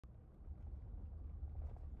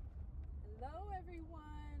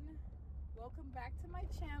everyone, welcome back to my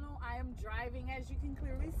channel. I am driving, as you can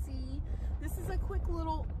clearly see. This is a quick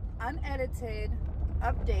little unedited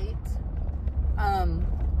update. I'm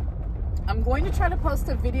going to try to post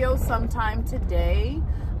a video sometime today.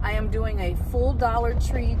 I am doing a full Dollar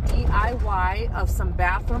Tree DIY of some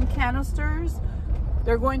bathroom canisters.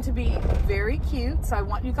 They're going to be very cute, so I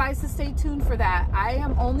want you guys to stay tuned for that. I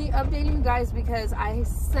am only updating you guys because I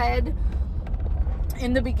said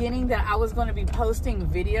in the beginning that I was going to be posting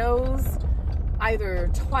videos either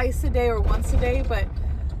twice a day or once a day, but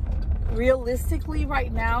realistically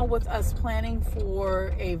right now, with us planning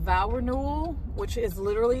for a vow renewal, which is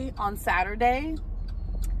literally on Saturday,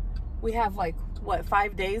 we have like what,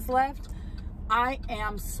 5 days left. I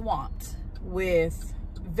am swamped with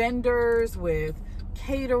vendors, with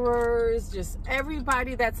caterers, just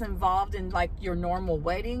everybody that's involved in like your normal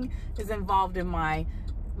wedding is involved in my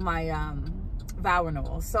vow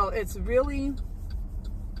renewal. So it's really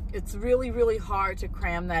hard to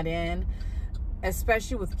cram that in,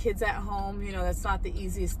 especially with kids at home. You know, that's not the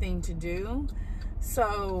easiest thing to do.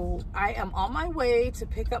 So I am on my way to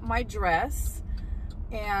pick up my dress,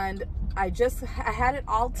 and I had it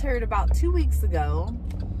altered about 2 weeks ago,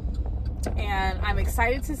 and I'm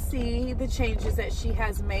excited to see the changes that she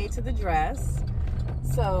has made to the dress.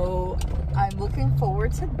 So I'm looking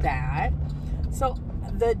forward to that. So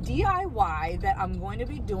the DIY that I'm going to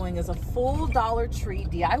be doing is a full Dollar Tree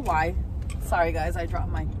DIY. Sorry guys, I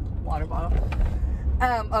dropped my water bottle.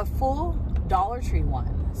 A full Dollar Tree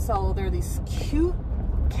one. So they're these cute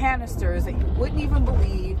canisters that you wouldn't even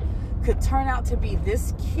believe could turn out to be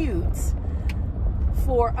this cute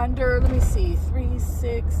for under, let me see,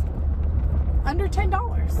 under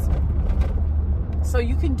 $10. So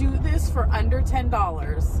you can do this for under $10.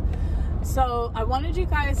 So I wanted you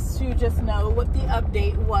guys to just know what the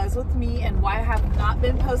update was with me and why I have not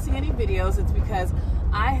been posting any videos. It's because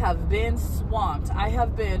I have been swamped. I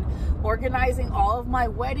have been organizing all of my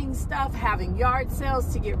wedding stuff, having yard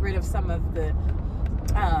sales to get rid of some of the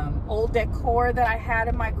old decor that I had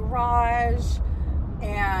in my garage.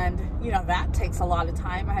 And, you know, that takes a lot of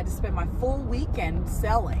time. I had to spend my full weekend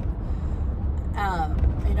selling.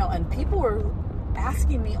 You know, and people were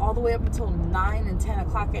asking me all the way up until 9 and 10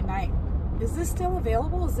 o'clock at night, is this still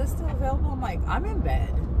available? Is this still available? I'm like, I'm in bed.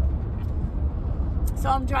 So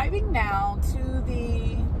I'm driving now to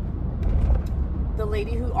the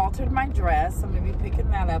lady who altered my dress. I'm going to be picking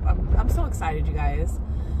that up. I'm so excited, you guys.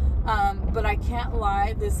 But I can't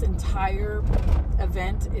lie, this entire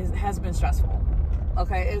event has been stressful.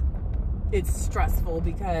 Okay, it's stressful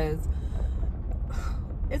because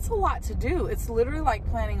it's a lot to do. It's literally like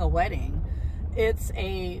planning a wedding. It's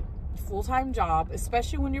a full-time job,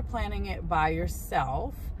 especially when you're planning it by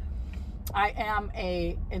yourself. I am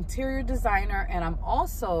a interior designer, and I'm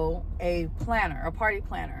also a planner, a party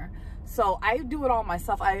planner. So I do it all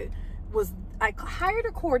myself. I hired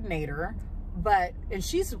a coordinator, and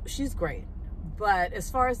she's great. But as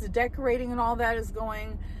far as the decorating and all that is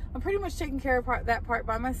going, I'm pretty much taking care of that part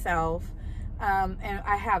by myself. And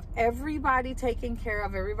I have everybody taken care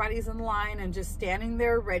of. Everybody's in line and just standing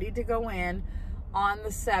there ready to go in on the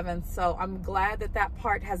 7th. So I'm glad that that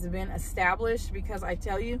part has been established, because I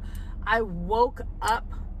tell you, I woke up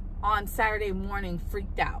on Saturday morning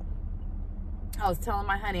freaked out. I was telling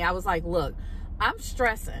my honey, I was like, look, I'm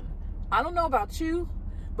stressing. I don't know about you,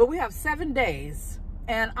 but we have 7 days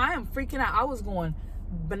and I am freaking out. I was going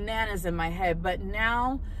bananas in my head, but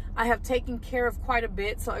now I have taken care of quite a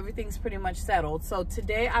bit, so everything's pretty much settled. So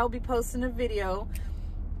today I'll be posting a video.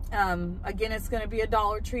 Again, it's going to be a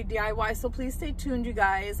Dollar Tree DIY, so please stay tuned, you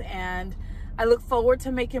guys, and I look forward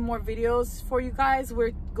to making more videos for you guys.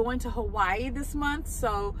 We're going to Hawaii this month,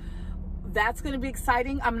 so that's going to be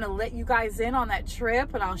exciting. I'm going to let you guys in on that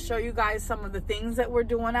trip, and I'll show you guys some of the things that we're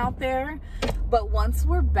doing out there. But once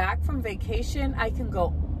we're back from vacation, I can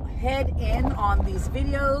go head in on these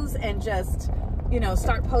videos and just, you know,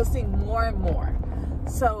 start posting more and more.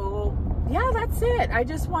 So yeah, that's it. I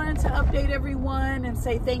just wanted to update everyone and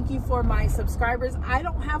say thank you for my subscribers. I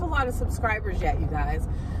don't have a lot of subscribers yet, you guys,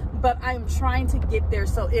 but I'm trying to get there.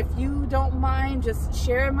 So if you don't mind just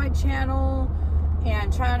sharing my channel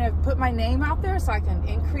and trying to put my name out there so I can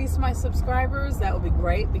increase my subscribers, that would be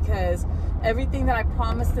great, because everything that I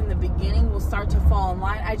promised in the beginning will start to fall in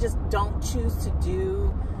line. I just don't choose to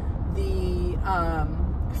do the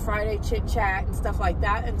Friday chit chat and stuff like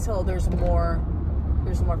that until there's more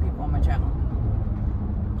people on my channel.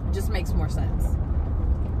 It just makes more sense.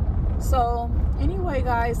 So anyway,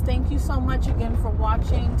 guys, thank you so much again for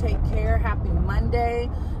watching. Take care. Happy Monday.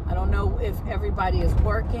 I don't know if everybody is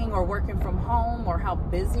working or working from home or how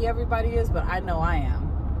busy everybody is, but I know I am.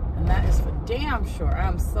 And that is for damn sure.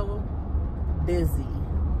 I'm so busy.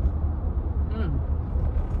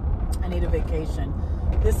 I need a vacation.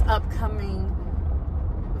 This upcoming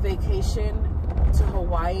vacation to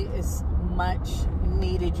Hawaii is much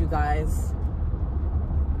needed, you guys.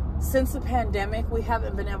 Since the pandemic, we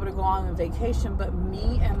haven't been able to go on a vacation, but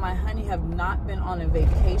me and my honey have not been on a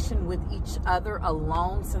vacation with each other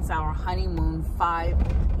alone since our honeymoon 5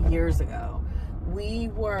 years ago. We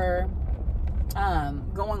were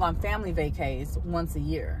going on family vacays once a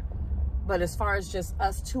year, but as far as just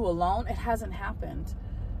us two alone, it hasn't happened.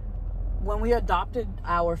 When we adopted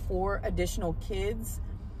our 4 additional kids,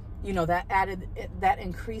 you know, that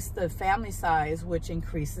increased the family size, which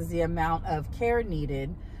increases the amount of care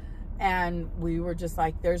needed. And we were just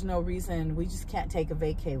like, there's no reason, we just can't take a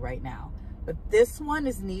vacay right now. But this one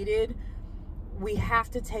is needed. We have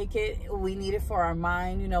to take it. We need it for our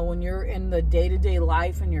mind. You know, when you're in the day-to-day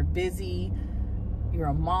life and you're busy, you're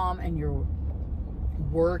a mom and you're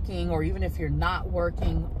working, or even if you're not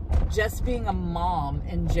working, just being a mom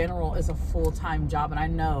in general is a full-time job. And I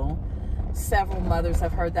know several mothers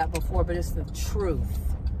have heard that before, but it's the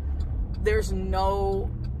truth. There's no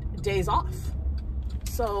days off.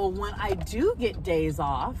 So when I do get days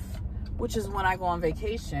off, which is when I go on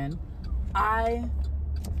vacation, I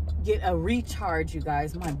get a recharge, you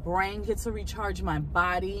guys. My brain gets a recharge, my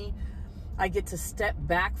body. I get to step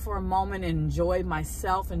back for a moment and enjoy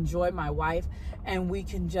myself, enjoy my wife, and we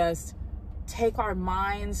can just take our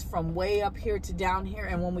minds from way up here to down here.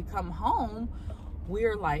 And when we come home,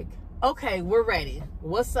 we're like, okay, we're ready.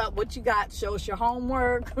 What's up? What you got? Show us your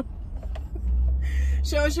homework.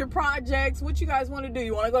 Show us your projects. What you guys want to do?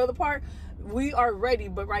 You want to go to the park? We are ready.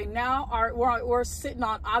 But right now, we're sitting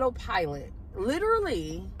on autopilot.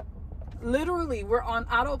 Literally, we're on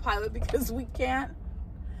autopilot because we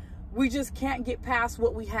just can't get past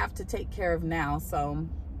what we have to take care of now. So,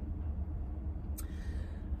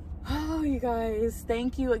 oh, you guys,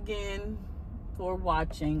 thank you again for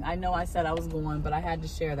watching. I know I said I was going, but I had to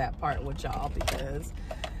share that part with y'all because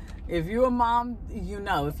if you're a mom, you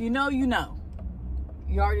know. If you know, you know.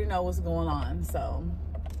 You already know what's going on. So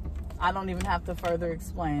I don't even have to further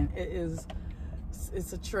explain.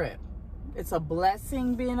 It's a trip. It's a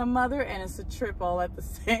blessing being a mother, and it's a trip all at the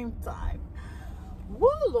same time. Woo,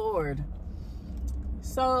 Lord.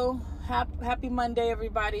 So happy Monday,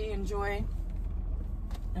 everybody. Enjoy,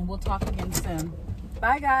 and we'll talk again soon.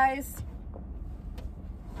 Bye, guys.